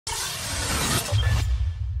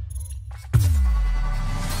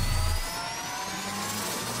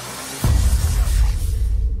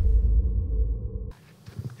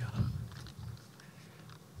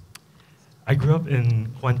I grew up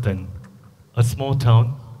in Kuantan, a small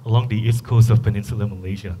town along the east coast of Peninsular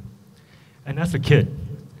Malaysia. And as a kid,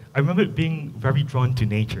 I remember being very drawn to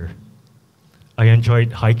nature. I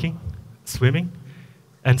enjoyed hiking, swimming,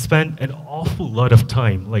 and spent an awful lot of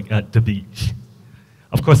time at the beach.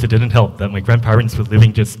 Of course, it didn't help that my grandparents were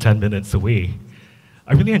living just 10 minutes away.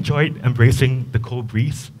 I really enjoyed embracing the cold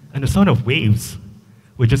breeze and the sound of waves,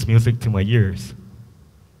 were just music to my ears.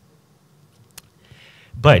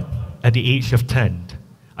 But at the age of 10,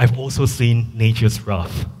 I've also seen nature's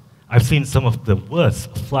wrath. I've seen some of the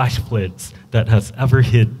worst flash floods that has ever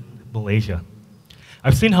hit Malaysia.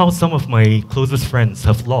 I've seen how some of my closest friends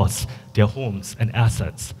have lost their homes and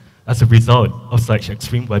assets as a result of such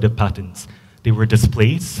extreme weather patterns. They were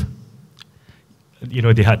displaced,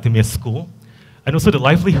 they had to miss school, and also the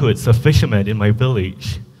livelihoods of fishermen in my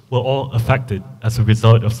village were all affected as a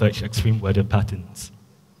result of such extreme weather patterns.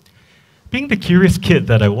 Being the curious kid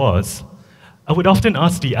that I was, I would often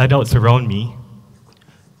ask the adults around me,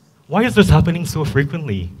 why is this happening so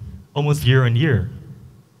frequently, almost year on year?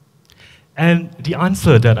 And the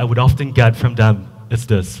answer that I would often get from them is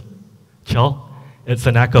this: "Child, it's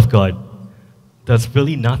an act of God. There's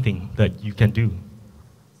really nothing that you can do."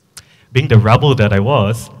 Being the rebel that I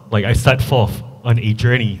was, I set forth on a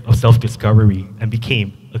journey of self-discovery and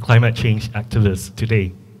became a climate change activist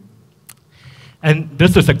today. And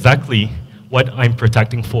this is exactly what I'm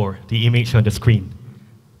protecting for, the image on the screen,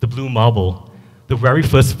 the blue marble, the very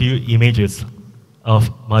first few images of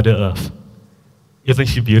Mother Earth. Isn't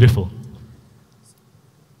she beautiful?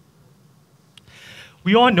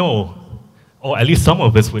 We all know, or at least some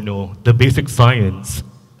of us would know, the basic science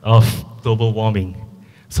of global warming.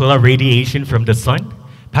 Solar radiation from the sun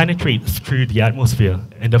penetrates through the atmosphere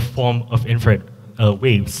in the form of infrared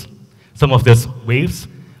waves. Some of these waves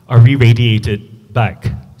are re-radiated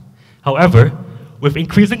back. However, with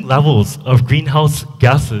increasing levels of greenhouse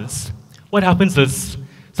gases, what happens is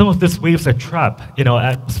some of these waves are trapped in our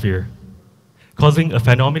atmosphere, causing a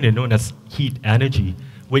phenomenon known as heat energy,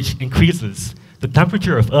 which increases the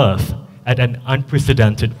temperature of Earth at an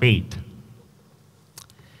unprecedented rate.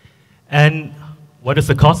 And what is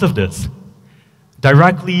the cause of this?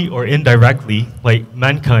 Directly or indirectly,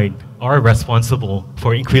 mankind are responsible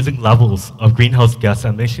for increasing levels of greenhouse gas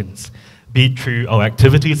emissions, be it through our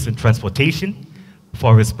activities in transportation,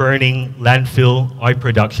 forest burning, landfill, oil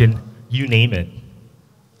production, you name it.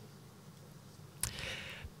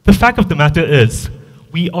 The fact of the matter is,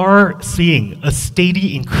 we are seeing a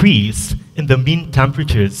steady increase in the mean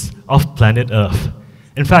temperatures of planet Earth.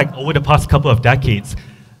 In fact, over the past couple of decades,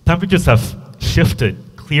 temperatures have shifted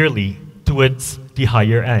clearly towards the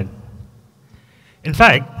higher end. In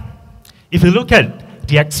fact, if you look at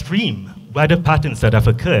the extreme weather patterns that have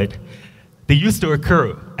occurred, they used to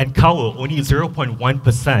occur and cover only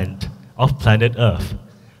 0.1% of planet Earth.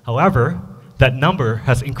 However, that number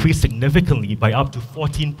has increased significantly by up to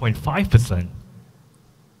 14.5%,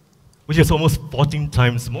 which is almost 14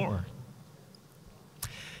 times more.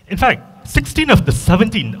 In fact, 16 of the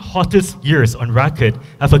 17 hottest years on record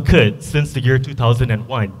have occurred since the year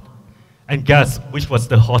 2001. And guess which was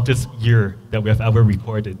the hottest year that we have ever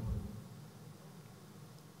recorded?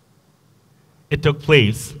 It took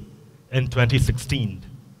place in 2016.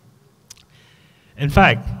 In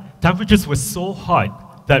fact, temperatures were so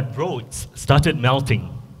hot that roads started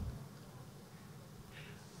melting.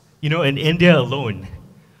 In India alone,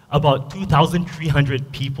 about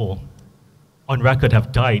 2,300 people on record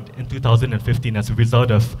have died in 2015 as a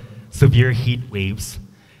result of severe heat waves.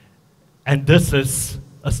 And this is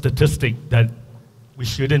a statistic that we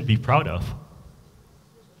shouldn't be proud of.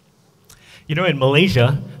 In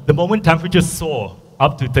Malaysia, the moment temperatures soar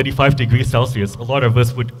up to 35 degrees Celsius, a lot of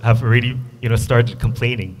us would have already started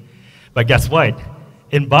complaining. But guess what?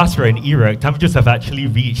 In Basra in Iraq, temperatures have actually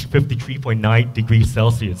reached 53.9 degrees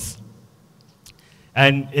Celsius.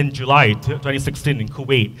 And in July 2016 in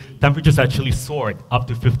Kuwait, temperatures actually soared up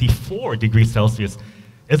to 54 degrees Celsius.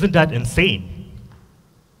 Isn't that insane?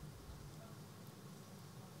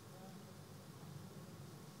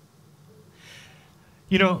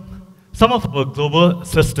 Some of our global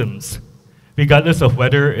systems, regardless of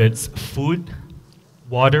whether it's food,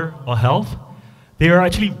 water, or health, they are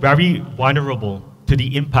actually very vulnerable to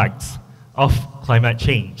the impacts of climate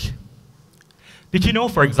change. Did you know,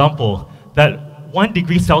 for example, that 1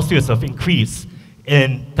 degree Celsius of increase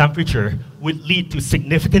in temperature would lead to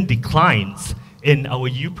significant declines in our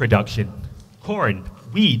production? Corn,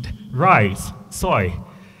 wheat, rice, soy.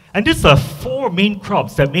 And these are 4 main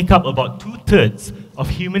crops that make up about 2/3 of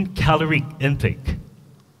human caloric intake.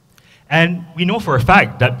 And we know for a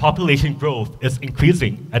fact that population growth is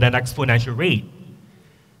increasing at an exponential rate.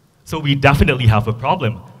 So we definitely have a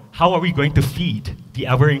problem. How are we going to feed the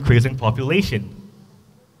ever-increasing population?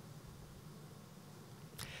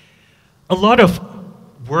 A lot of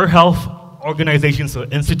World Health organizations or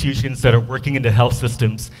institutions that are working in the health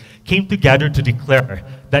systems came together to declare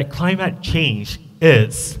that climate change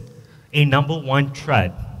is a #1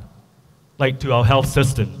 threat, to our health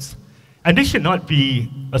systems. And this should not be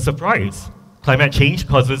a surprise. Climate change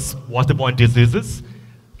causes waterborne diseases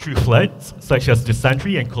through floods, such as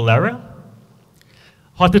dysentery and cholera.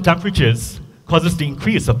 Hotter temperatures causes the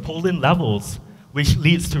increase of pollen levels, which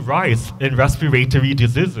leads to rise in respiratory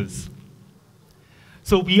diseases.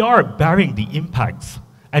 So we are bearing the impacts,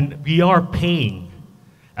 and we are paying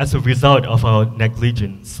as a result of our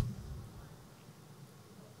negligence.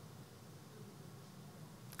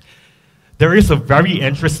 There is a very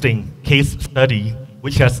interesting case study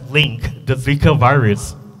which has linked the Zika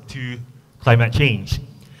virus to climate change.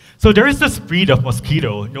 So there is this breed of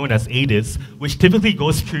mosquito known as Aedes, which typically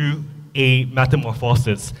goes through a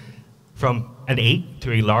metamorphosis from an egg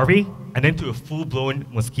to a larvae, and then to a full-blown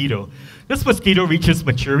mosquito. This mosquito reaches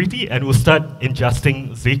maturity and will start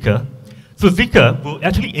ingesting Zika. So Zika will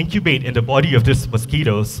actually incubate in the body of these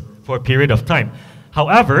mosquitoes for a period of time.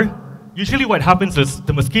 However, usually what happens is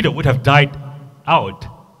the mosquito would have died out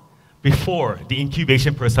before the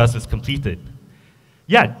incubation process is completed.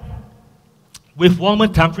 Yet, with warmer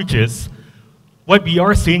temperatures, what we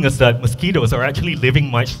are seeing is that mosquitoes are actually living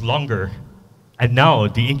much longer. And now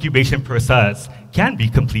the incubation process can be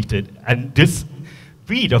completed. And this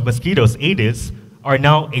breed of mosquitoes, Aedes, are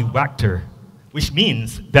now a vector, which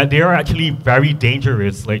means that they are actually very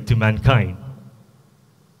dangerous to mankind.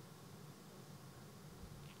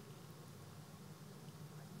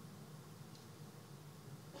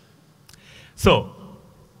 So,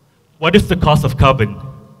 what is the cost of carbon?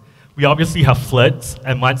 We obviously have floods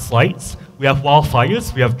and mudslides, we have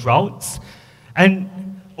wildfires, we have droughts, and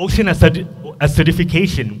ocean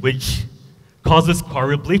acidification, which causes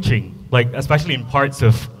coral bleaching, especially in parts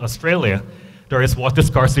of Australia. There is water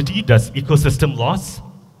scarcity, there's ecosystem loss.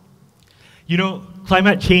 You know,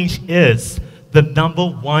 climate change is the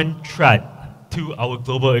 #1 threat to our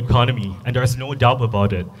global economy, and there's no doubt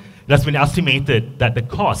about it. It has been estimated that the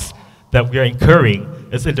cost that we are incurring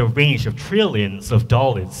is in the range of trillions of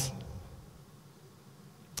dollars.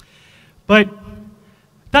 But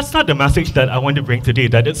that's not the message that I want to bring today,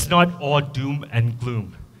 that it's not all doom and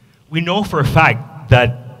gloom. We know for a fact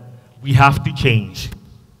that we have to change.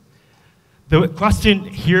 The question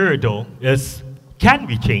here, though, is, can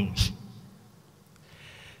we change?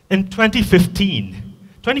 In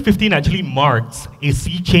 2015 actually marks a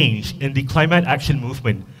sea change in the climate action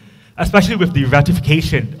movement, especially with the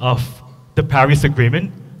ratification of the Paris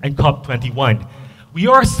Agreement and COP21. We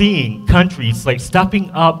are seeing countries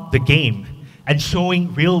stepping up the game and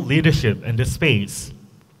showing real leadership in this space.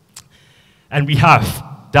 And we have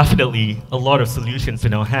definitely a lot of solutions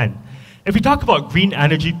in our hand. If we talk about green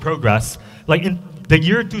energy progress, in the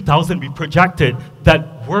year 2000, we projected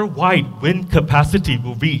that worldwide wind capacity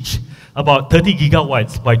will reach about 30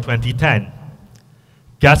 gigawatts by 2010.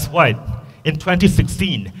 Guess what? In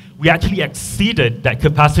 2016, we actually exceeded that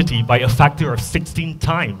capacity by a factor of 16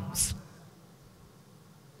 times.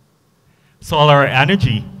 Solar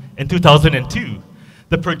energy, in 2002,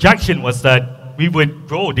 the projection was that we would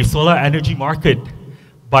grow the solar energy market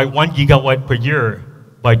by 1 gigawatt per year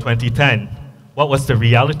by 2010. What was the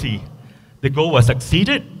reality? The goal was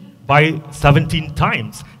exceeded by 17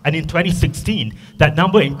 times, and in 2016, that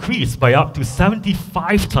number increased by up to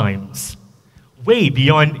 75 times, way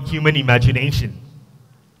beyond human imagination.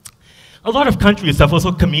 A lot of countries have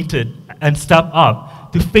also committed and stepped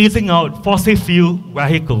up to phasing out fossil fuel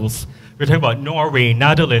vehicles. We're talking about Norway,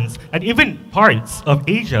 Netherlands, and even parts of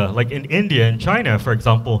Asia, like in India and China, for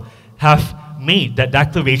example, have made that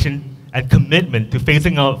declaration and commitment to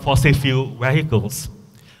phasing out fossil fuel vehicles.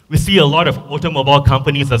 We see a lot of automobile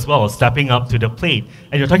companies as well stepping up to the plate.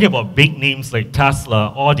 And you're talking about big names like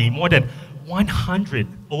Tesla, Audi, more than 100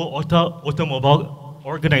 automobile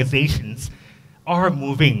organizations are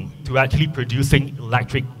moving to actually producing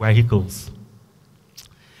electric vehicles.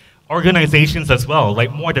 Organizations as well,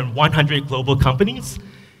 like more than 100 global companies,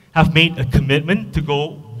 have made a commitment to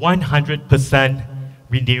go 100%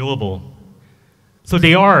 renewable. So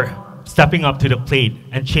they are stepping up to the plate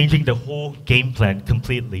and changing the whole game plan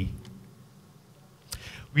completely.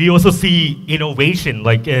 We also see innovation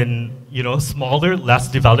in smaller, less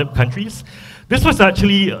developed countries. This was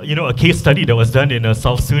actually a case study that was done in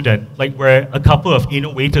South Sudan, where a couple of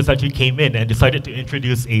innovators actually came in and decided to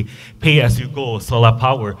introduce a pay-as-you-go solar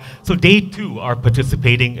power. So they too are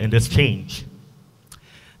participating in this change.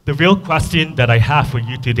 The real question that I have for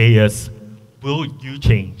you today is, will you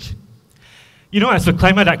change? You know, as a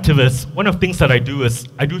climate activist, one of the things that I do is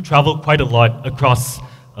I do travel quite a lot across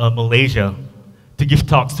Malaysia to give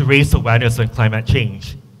talks to raise awareness on climate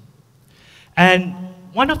change. And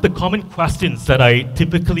one of the common questions that I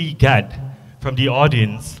typically get from the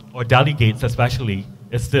audience, or delegates especially,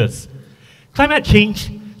 is this. Climate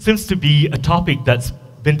change seems to be a topic that's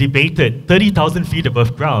been debated 30,000 feet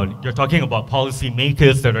above ground. You're talking about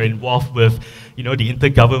policymakers that are involved with, the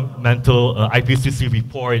intergovernmental IPCC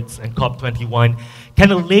reports and COP21.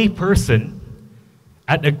 Can a lay person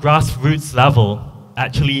at a grassroots level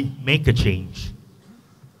actually make a change?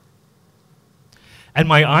 And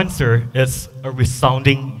my answer is a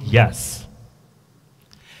resounding yes.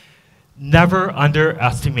 Never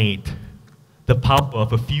underestimate the power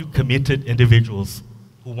of a few committed individuals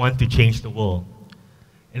who want to change the world.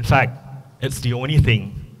 In fact, it's the only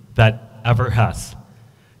thing that ever has.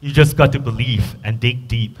 You just got to believe and dig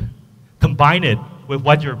deep. Combine it with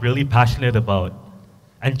what you're really passionate about,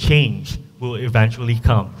 and change will eventually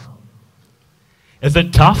come. Is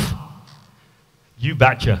it tough? You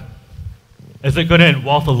betcha. Is it going to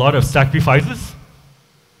involve a lot of sacrifices?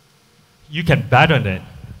 You can bet on it.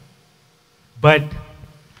 But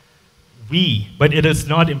it is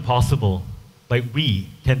not impossible. We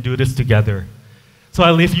can do this together. So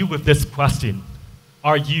I leave you with this question.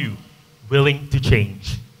 Are you willing to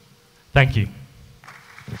change? Thank you.